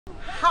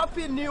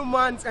Happy new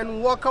month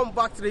and welcome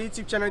back to the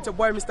YouTube channel. It's your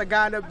boy Mr.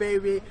 Ghana,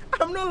 baby.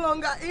 I'm no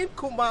longer in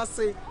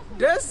Kumasi.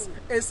 This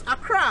is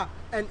Accra,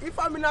 and if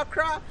I'm in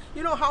Accra,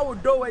 you know how we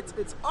do it.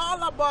 It's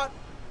all about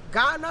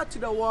Ghana to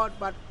the world,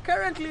 but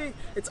currently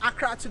it's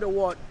Accra to the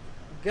world.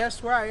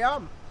 Guess where I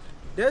am?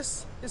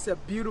 This is a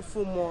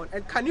beautiful mall,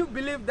 and can you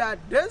believe that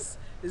this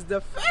is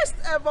the first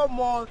ever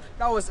mall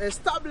that was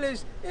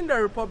established in the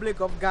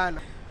Republic of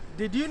Ghana?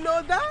 Did you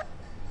know that?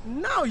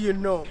 Now you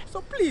know.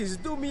 So please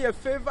do me a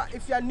favor,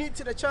 if you are new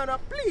to the channel,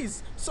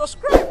 please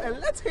subscribe and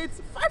let's hit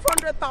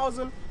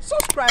 500,000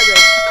 subscribers.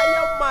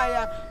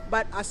 Aiyawodemaya.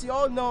 But as you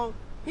all know,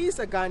 he's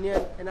a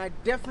Ghanaian and I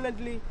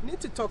definitely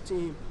need to talk to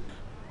him.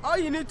 All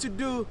you need to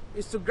do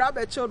is to grab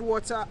a chilled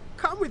water,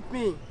 come with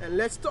me and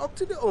let's talk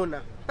to the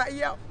owner.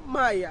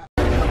 Aiyawodemaya.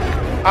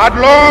 At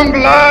long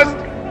last,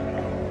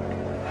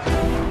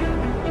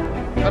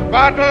 the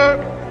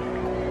battle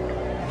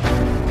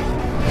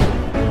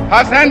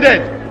has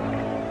ended.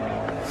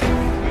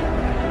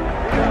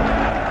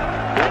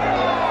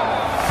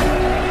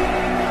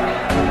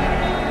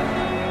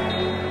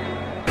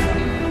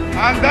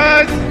 And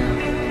thus,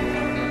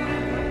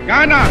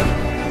 Ghana,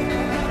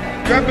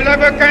 your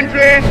beloved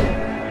country,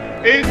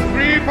 is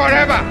free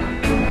forever.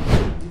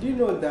 Did you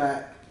know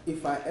that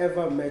if I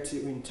ever met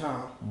you in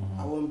town,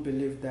 I won't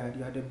believe that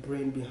you are the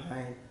brain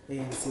behind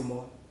ANC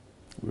Mall?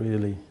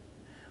 Really?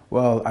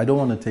 Well, I don't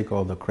want to take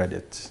all the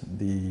credit.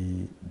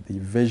 The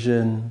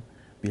vision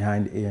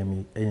behind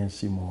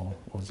ANC Mall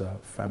was a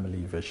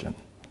family vision.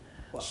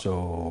 Wow.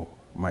 So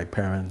my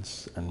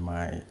parents and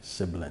my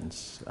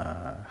siblings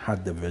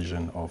had the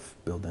vision of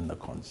building the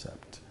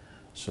concept.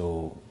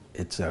 So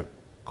it's a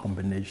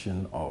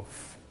combination of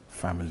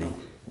family,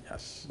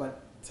 yes. But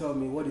tell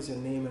me, what is your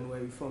name and where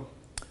are you from?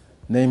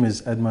 Name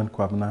is Edmund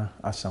Kwabna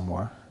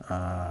Asamoah.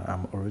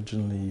 I'm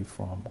originally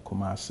from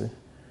Kumasi,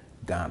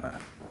 Ghana.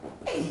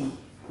 Hey,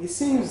 it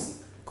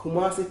seems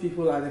Kumasi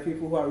people are the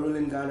people who are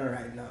ruling Ghana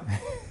right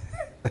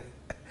now.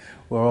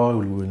 We're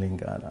all ruling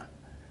Ghana.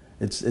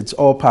 It's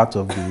all part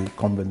of the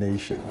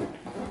combination.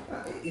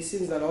 It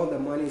seems that all the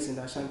money is in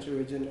the Ashanti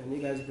region and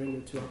you guys bring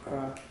it to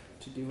Accra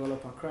to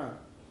develop Accra.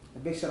 A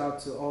big shout out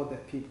to all the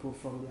people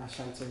from the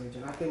Ashanti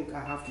region. I think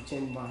I have to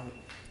change my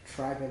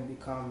tribe and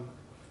become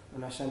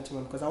an Ashanti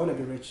man because I want to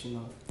be rich, you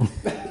know.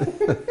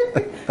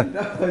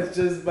 That was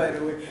just by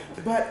the way.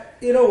 But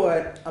you know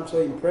what? I'm so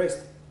impressed.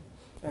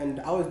 And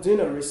I was doing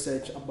a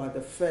research about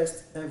the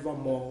first ever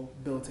mall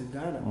built in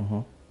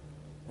Ghana.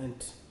 And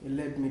it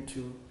led me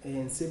to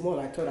ANC Mall.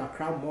 I thought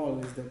Accra Mall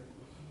is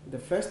the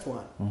first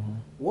one.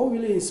 What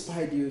really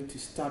inspired you to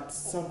start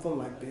something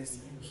like this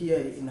here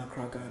in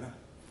Accra, Ghana?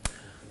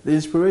 The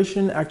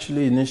inspiration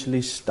actually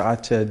initially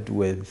started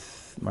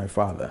with my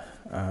father.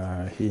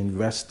 He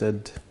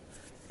invested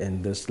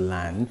in this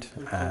land,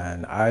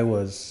 and I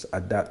was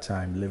at that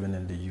time living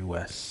in the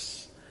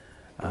US,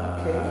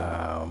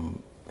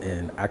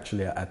 in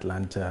actually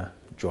Atlanta,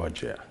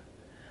 Georgia.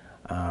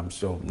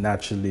 So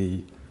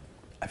naturally,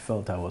 I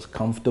felt I was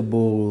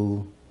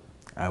comfortable.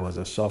 I was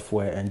a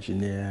software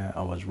engineer.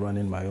 I was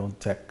running my own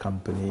tech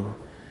company.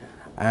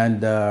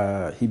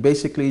 And he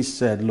basically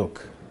said,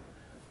 look,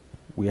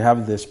 we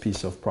have this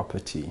piece of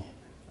property.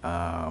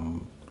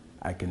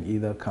 I can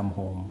either come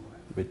home,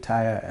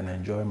 retire and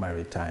enjoy my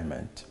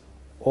retirement,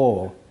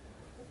 or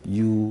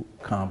you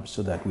come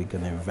so that we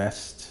can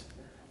invest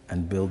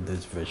and build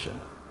this vision.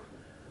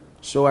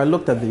 So I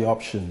looked at the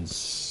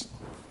options,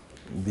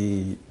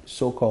 the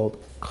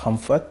so-called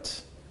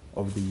comfort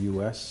of the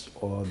US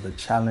or the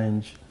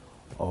challenge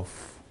of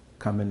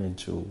coming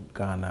into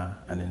Ghana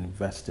and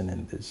investing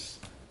in this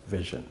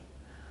vision.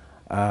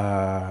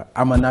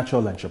 I'm a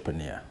natural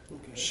entrepreneur,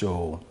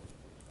 so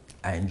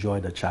I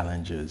enjoy the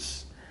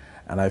challenges,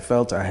 and I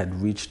felt I had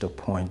reached a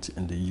point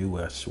in the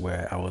US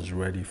where I was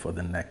ready for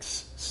the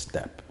next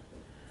step.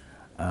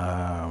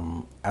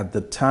 At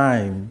the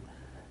time,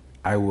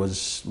 I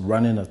was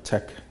running a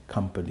tech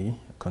company,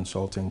 a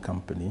consulting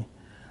company,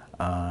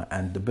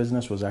 and the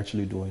business was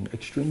actually doing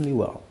extremely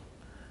well.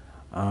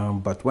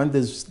 But when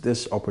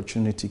this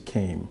opportunity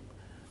came,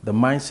 the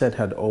mindset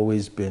had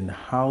always been,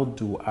 how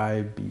do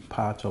I be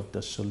part of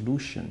the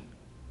solution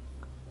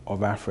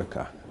of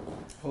Africa?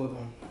 Hold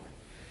on.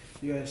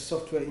 You're a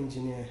software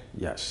engineer.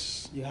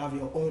 Yes. You have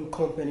your own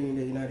company in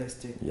the United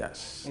States.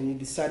 Yes. And you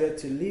decided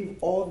to leave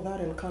all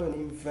that and come and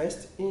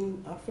invest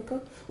in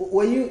Africa?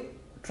 Were you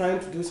trying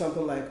to do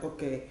something like,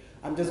 okay,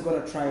 I'm just going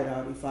to try it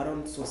out. If I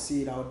don't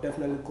succeed, I'll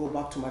definitely go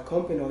back to my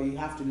company, or you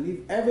have to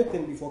leave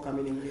everything before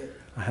coming in here?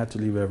 I had to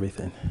leave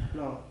everything.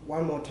 No,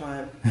 one more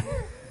time.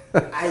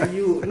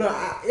 You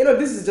know,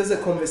 this is just a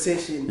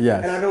conversation.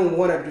 Yes. And I don't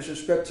want to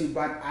disrespect you,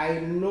 but I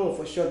know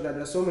for sure that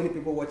there's so many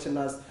people watching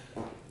us.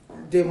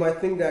 They might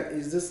think that,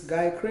 is this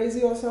guy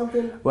crazy or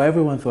something? Well,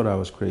 everyone thought I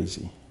was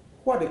crazy.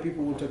 Who are the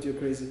people who thought you're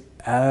crazy?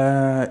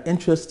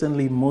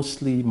 Interestingly,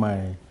 mostly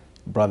my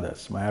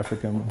brothers, my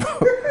African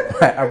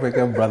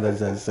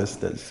brothers and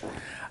sisters,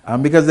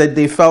 because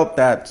they felt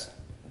that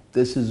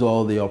this is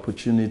all the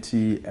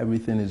opportunity,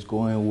 everything is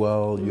going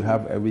well, you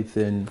have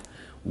everything.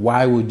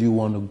 Why would you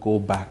want to go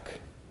back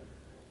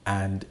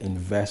and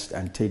invest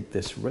and take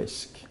this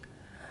risk.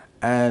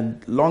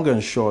 And long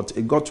and short,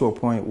 it got to a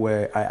point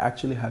where I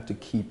actually had to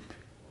keep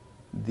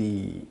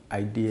the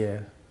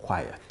idea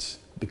quiet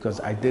because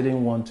I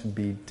didn't want to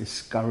be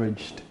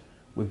discouraged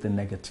with the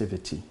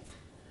negativity.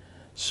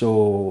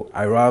 So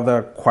I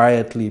rather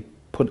quietly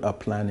put a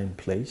plan in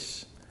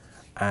place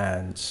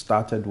and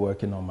started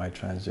working on my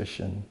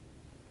transition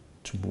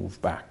to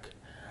move back.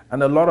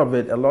 And a lot of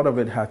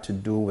it had to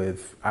do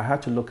with, I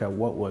had to look at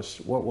what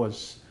was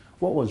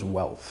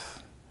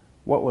wealth.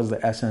 What was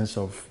the essence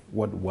of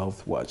what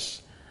wealth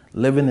was?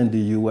 Living in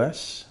the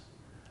US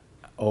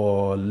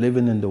or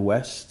living in the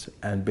West,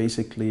 and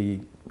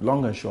basically,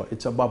 long and short,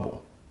 it's a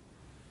bubble.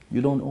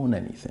 You don't own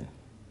anything.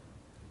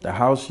 The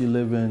house you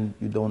live in,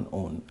 you don't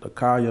own. The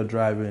car you're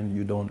driving,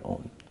 you don't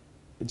own.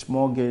 It's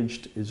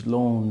mortgaged, it's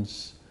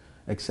loans,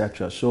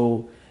 etc.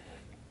 So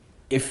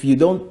if you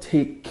don't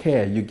take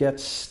care, you get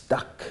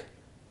stuck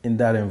in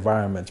that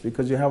environment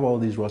because you have all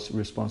these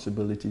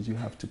responsibilities you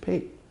have to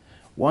pay.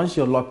 Once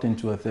you're locked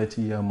into a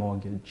 30-year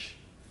mortgage,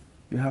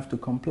 you have to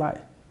comply.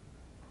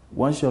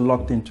 Once you're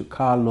locked into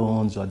car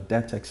loans or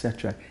debt,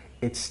 etc.,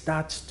 it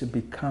starts to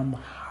become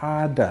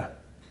harder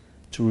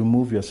to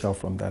remove yourself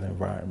from that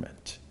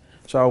environment.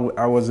 So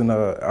I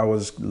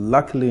was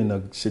luckily in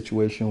a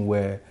situation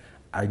where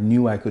I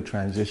knew I could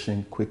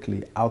transition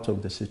quickly out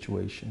of the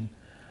situation.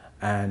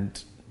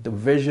 And the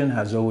vision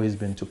has always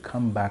been to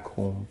come back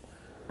home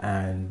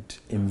and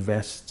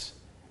invest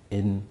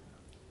in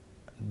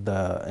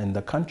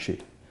the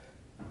country.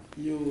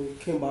 You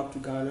came back to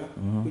Ghana.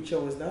 Which year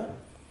was that?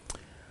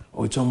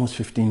 Oh, it's almost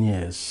 15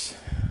 years.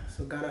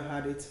 So Ghana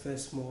had its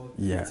first mall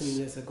 15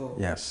 years ago.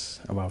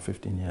 Yes, about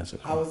 15 years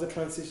ago. How was the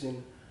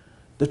transition?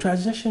 The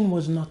transition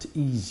was not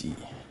easy.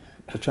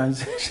 The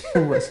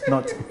transition was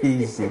not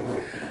easy.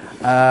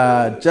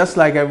 Just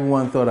like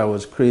everyone thought I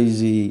was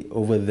crazy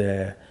over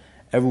there,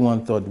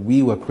 everyone thought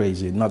we were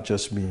crazy, not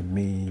just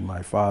me,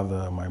 my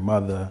father, my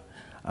mother,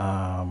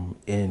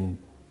 in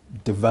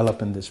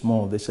developing this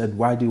mall. They said,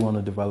 why do you want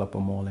to develop a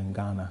mall in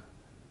Ghana?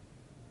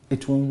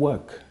 It won't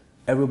work.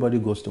 Everybody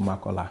goes to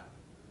Makola.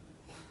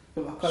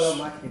 Makola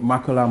Market.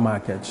 Makola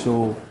Market.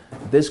 So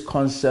this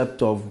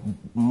concept of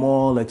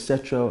mall,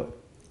 etc.,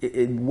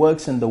 it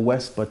works in the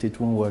West, but it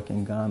won't work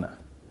in Ghana.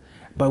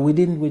 But we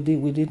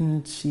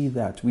didn't see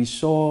that. We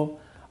saw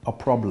a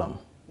problem,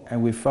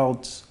 and we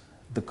felt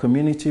the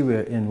community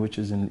we're in, which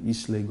is in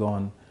East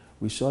Legon,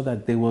 we saw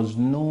that there was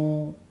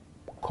no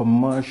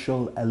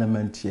commercial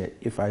element here.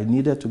 If I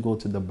needed to go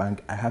to the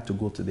bank, I had to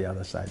go to the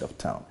other side of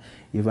town.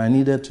 If I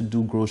needed to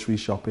do grocery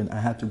shopping, I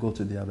had to go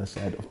to the other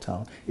side of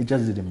town. It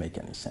just didn't make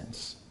any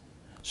sense.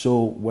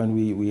 So when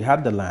we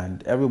had the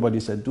land, everybody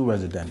said, do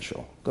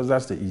residential, because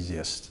that's the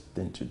easiest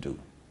thing to do.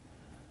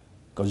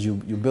 Because you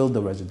build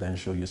the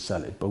residential, you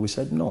sell it. But we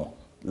said, no,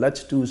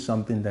 let's do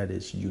something that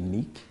is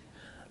unique.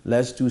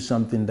 Let's do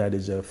something that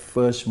is a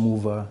first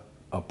mover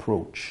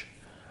approach.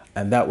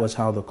 And that was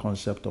how the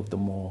concept of the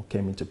mall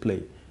came into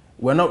play.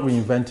 We're not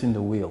reinventing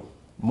the wheel.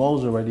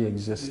 Malls already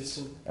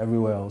exist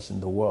everywhere else in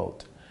the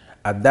world.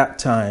 At that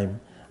time,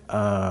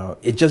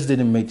 it just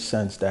didn't make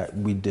sense that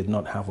we did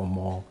not have a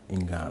mall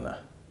in Ghana.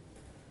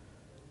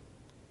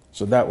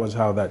 So that was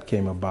how that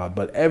came about.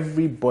 But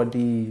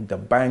everybody, the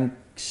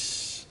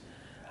banks,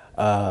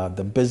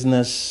 the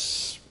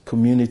business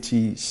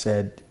community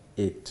said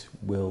it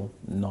will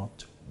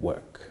not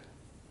work.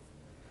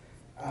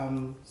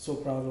 I'm so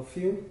proud of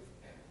you,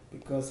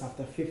 because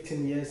after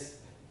 15 years,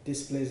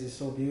 this place is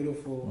so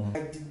beautiful.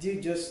 Did you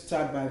just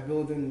start by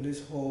building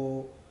this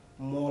whole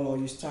mall, or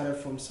you started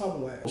from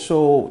somewhere?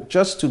 So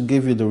just to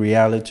give you the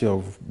reality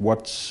of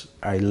what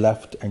I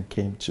left and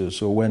came to.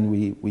 So when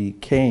we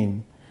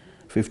came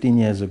 15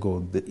 years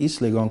ago, the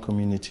East Legon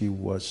community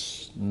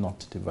was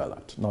not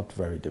developed, not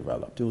very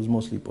developed. It was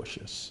mostly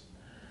bushes.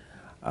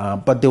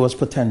 But there was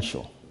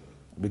potential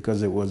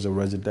because it was a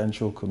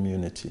residential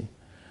community.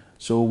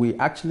 So we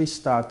actually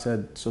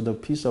started, so the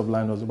piece of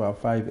land was about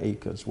 5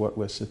 acres, what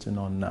we're sitting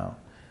on now.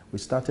 We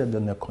started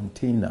in a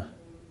container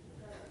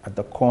at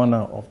the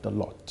corner of the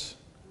lot.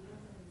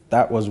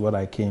 That was what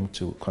I came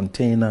to,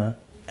 container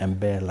and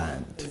bare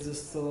land. Is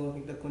this still,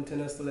 the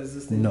container still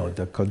existing? No,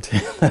 the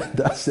container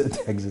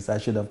doesn't exist. I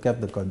should have kept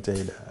the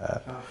container.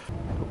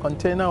 The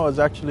container was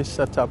actually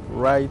set up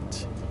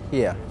right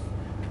here.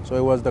 So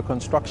it was the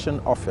construction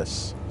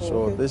office.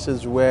 So this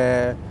is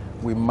where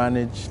we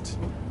managed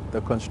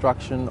the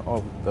construction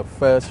of the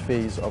first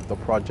phase of the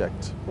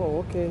project,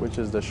 which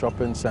is the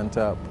shopping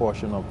center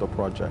portion of the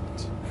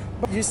project.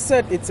 You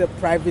said it's a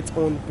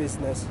private-owned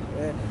business,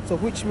 so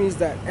which means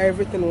that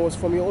everything was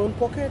from your own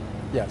pocket?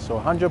 Yeah, so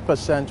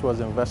 100% was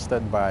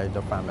invested by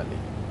the family.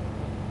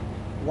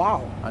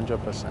 Wow.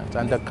 100%.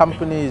 And the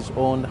company is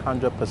owned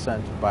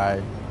 100%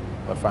 by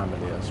the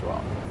family as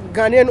well.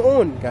 Ghanaian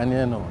owned?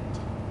 Ghanaian owned.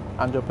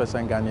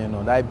 100% Ghanaian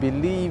owned. I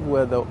believe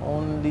we're the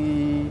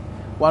only,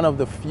 one of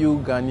the few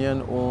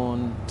Ghanaian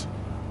owned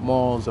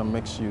malls and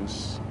mixed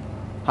use,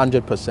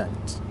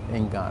 100%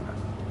 in Ghana.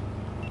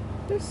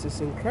 This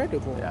is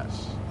incredible.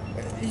 Yes.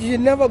 You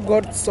never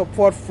got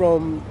support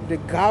from the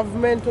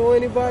government or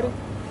anybody?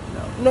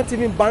 No. Not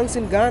even banks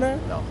in Ghana?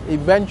 No.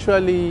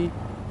 Eventually,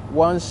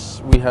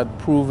 once we had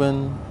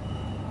proven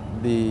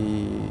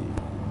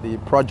the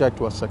project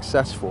was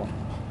successful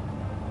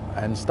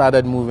and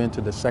started moving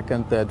to the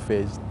second, third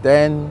phase,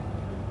 then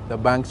the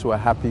banks were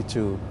happy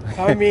to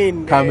come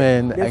in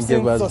and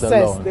give us the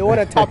loan. They want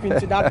to tap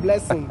into that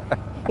blessing.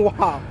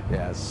 Wow.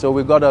 Yes. So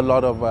we got a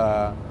lot of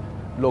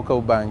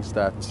local banks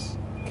that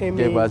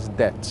gave us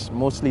debt,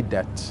 mostly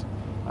debt,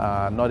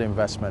 not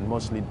investment,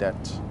 mostly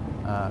debt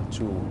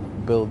to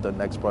build the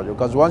next project.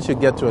 Because once you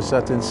get to a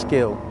certain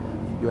scale,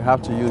 you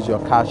have to use your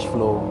cash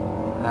flow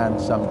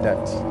and some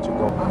debt to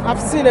go. I've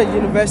seen a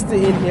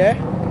university in here.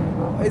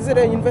 Is it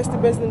a university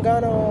based in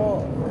Ghana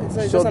or is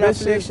it just an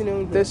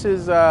affiliation? This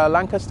is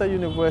Lancaster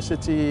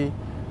University,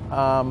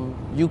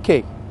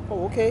 UK.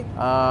 Oh, okay.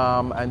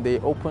 And they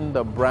opened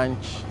a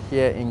branch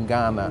here in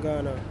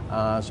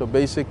Ghana. So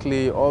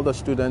basically, all the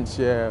students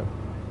here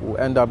will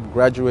end up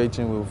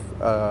graduating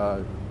with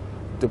a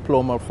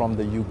diploma from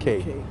the UK.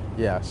 Okay.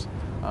 Yes.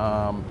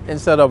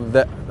 Instead of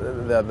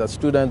the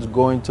students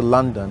going to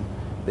London,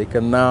 they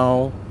can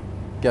now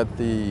get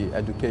the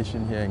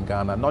education here in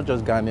Ghana, not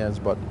just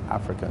Ghanaians, but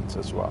Africans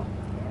as well.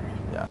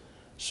 Yeah.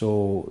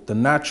 So the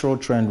natural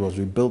trend was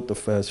we built the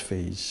first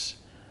phase.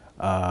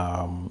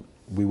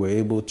 We were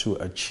able to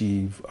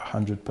achieve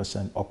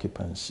 100%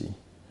 occupancy.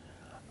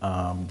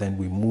 Then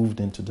we moved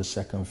into the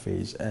second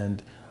phase,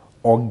 and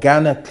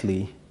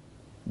organically,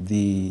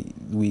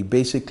 we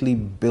basically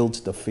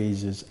built the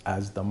phases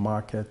as the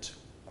market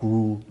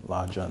grew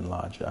larger and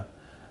larger.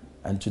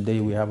 And today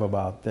we have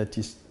about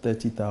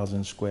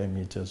 30,000 square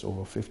meters,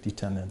 over 50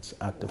 tenants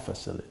at the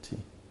facility.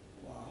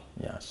 Wow.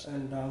 Yes.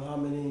 And how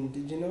many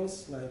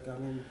indigenous?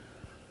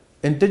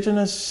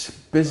 Indigenous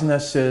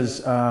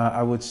businesses,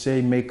 I would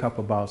say, make up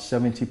about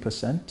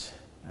 70%,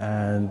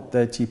 and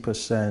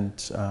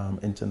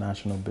 30%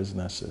 international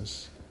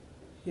businesses.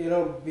 You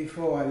know,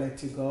 before I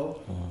let you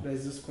go,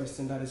 there's this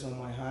question that is on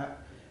my heart,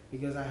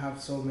 because I have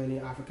so many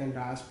African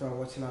diaspora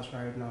watching us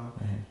right now,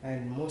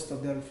 and most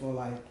of them feel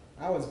like,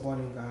 I was born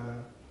in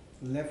Ghana,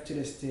 left to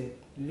the state,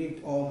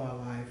 lived all my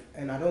life,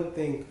 and I don't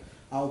think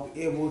I'll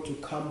be able to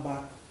come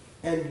back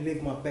and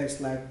live my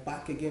best life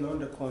back again on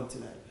the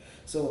continent.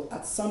 So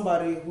as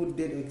somebody who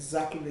did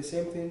exactly the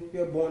same thing,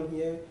 you're born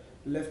here,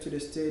 left to the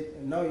state,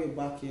 and now you're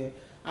back here,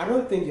 I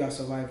don't think you're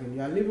surviving.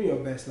 You're living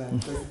your best life,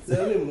 because it's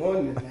early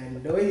morning,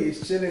 and the way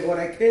he's chilling. When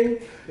I came,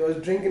 he was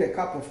drinking a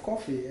cup of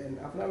coffee, and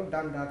I've never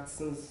done that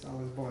since I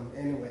was born.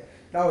 Anyway,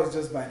 that was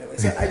just by the way.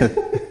 So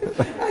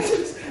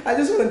I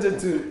just wanted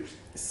to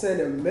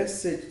send a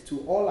message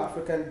to all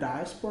African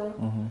diaspora.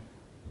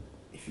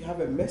 If you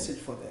have a message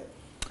for them,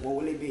 what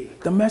will it be?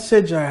 The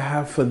message I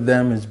have for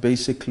them is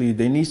basically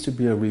there needs to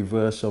be a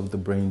reverse of the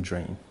brain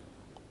drain.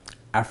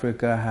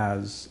 Africa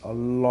has a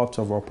lot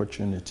of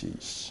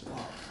opportunities.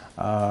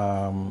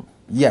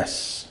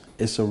 Yes,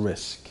 it's a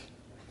risk.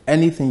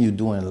 Anything you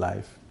do in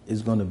life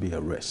is going to be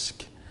a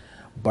risk.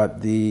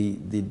 But the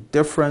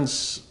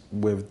difference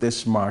with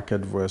this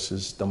market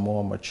versus the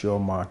more mature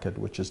market,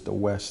 which is the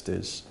West,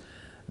 is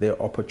there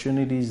are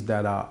opportunities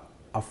that are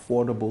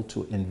affordable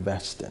to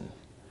invest in.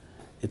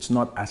 It's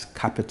not as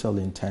capital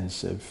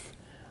intensive.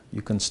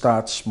 You can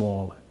start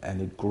small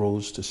and it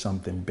grows to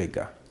something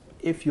bigger.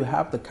 If you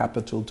have the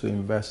capital to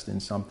invest in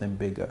something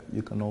bigger,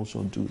 you can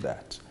also do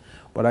that.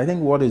 But I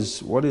think what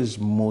is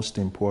most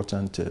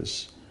important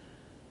is,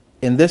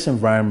 in this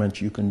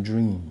environment, you can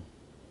dream.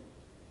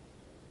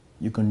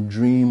 You can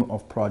dream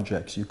of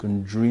projects. You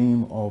can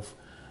dream of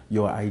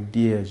your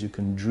ideas. You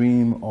can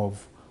dream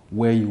of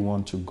where you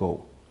want to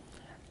go.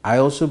 I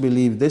also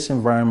believe this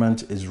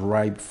environment is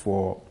ripe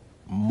for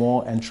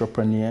more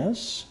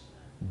entrepreneurs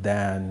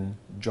than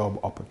job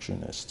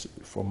opportunists.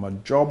 From a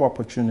job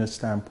opportunist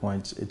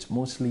standpoint, it's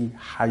mostly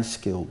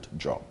high-skilled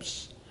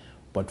jobs.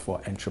 But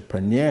for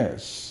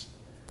entrepreneurs,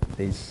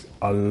 there's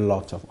a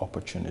lot of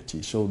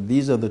opportunity. So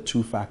these are the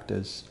two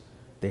factors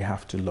they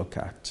have to look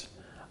at.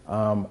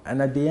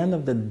 And at the end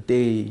of the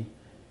day,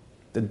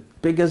 the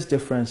biggest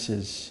difference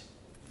is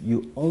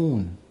you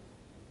own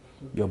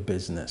your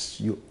business,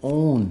 you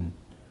own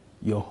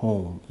your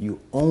home, you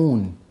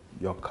own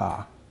your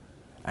car.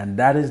 And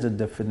that is the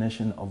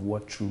definition of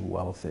what true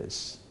wealth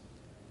is.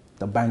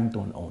 The bank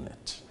don't own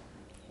it.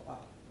 Wow.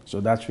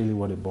 So that's really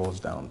what it boils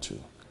down to.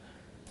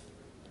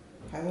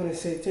 I want to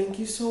say thank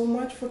you so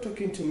much for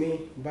talking to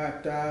me.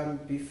 But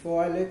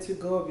before I let you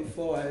go,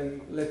 before I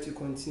let you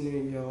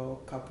continue your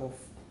cup of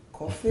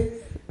coffee,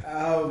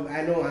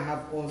 I know I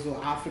have also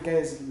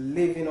Africans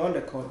living on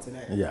the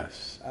continent.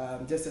 Yes.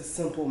 Just a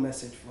simple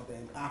message for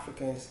them,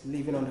 Africans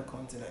living on the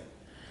continent.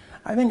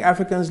 I think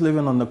Africans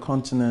living on the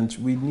continent,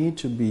 we need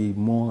to be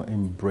more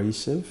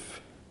embracive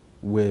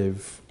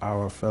with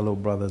our fellow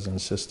brothers and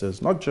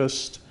sisters, not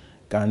just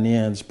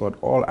Ghanaians, but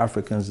all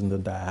Africans in the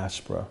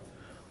diaspora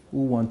who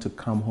want to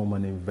come home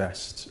and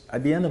invest.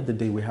 At the end of the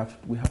day, we have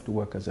to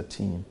work as a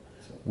team.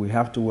 We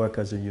have to work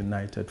as a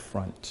united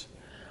front.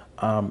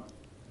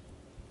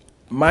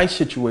 My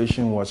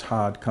situation was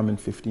hard coming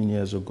 15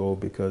 years ago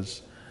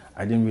because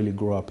I didn't really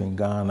grow up in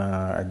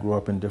Ghana. I grew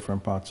up in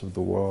different parts of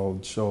the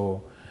world.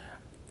 So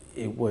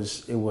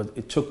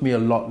it took me a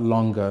lot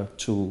longer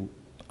to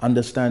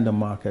understand the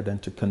market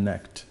and to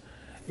connect.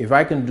 If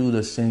I can do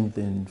the same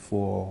thing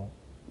for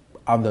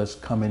others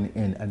coming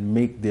in and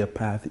make their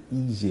path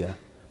easier,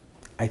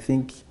 I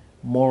think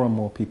more and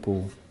more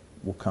people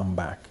will come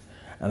back.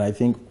 And I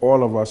think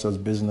all of us as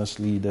business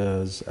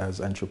leaders,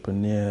 as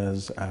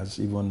entrepreneurs, as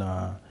even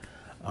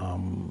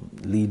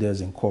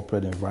leaders in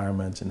corporate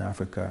environments in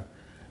Africa,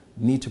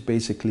 need to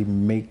basically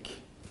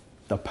make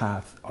the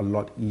path a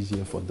lot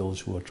easier for those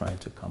who are trying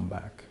to come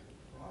back.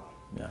 Wow.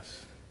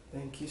 Yes.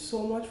 Thank you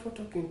so much for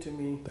talking to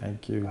me.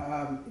 Thank you.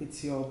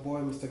 It's your boy,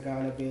 Mr.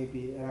 Ghana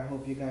Baby, and I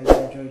hope you guys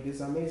enjoyed this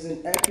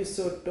amazing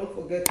episode. Don't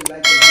forget to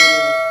like the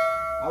video.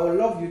 I would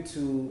love you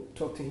to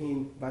talk to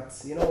him, but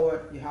you know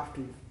what? You have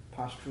to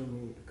pass through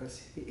me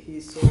because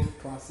he's so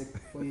classic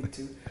for you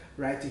to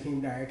write to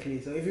him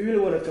directly. So if you really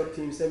want to talk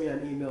to him, send me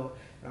an email.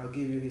 I'll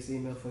give you his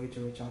email for you to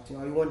reach out to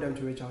him. Or you want them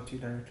to reach out to you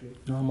directly?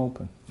 No, I'm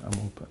open.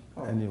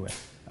 Oh. Anyway,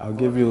 I'll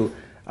give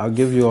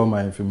you all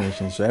my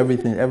information. So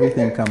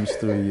everything comes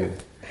through you.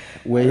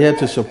 We're here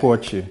to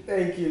support you.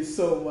 Thank you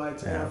so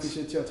much. Yes. I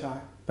appreciate your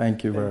time.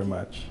 Thank you very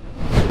much.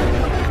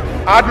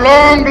 At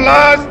long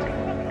last,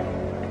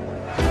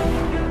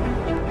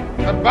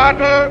 the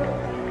battle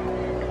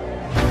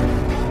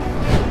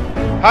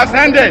has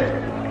ended.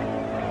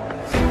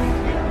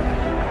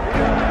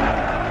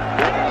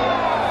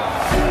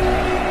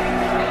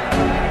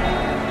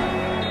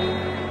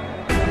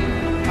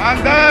 And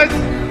thus,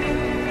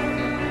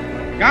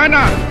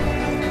 Ghana,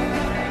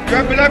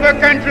 your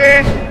beloved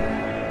country,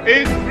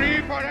 is free.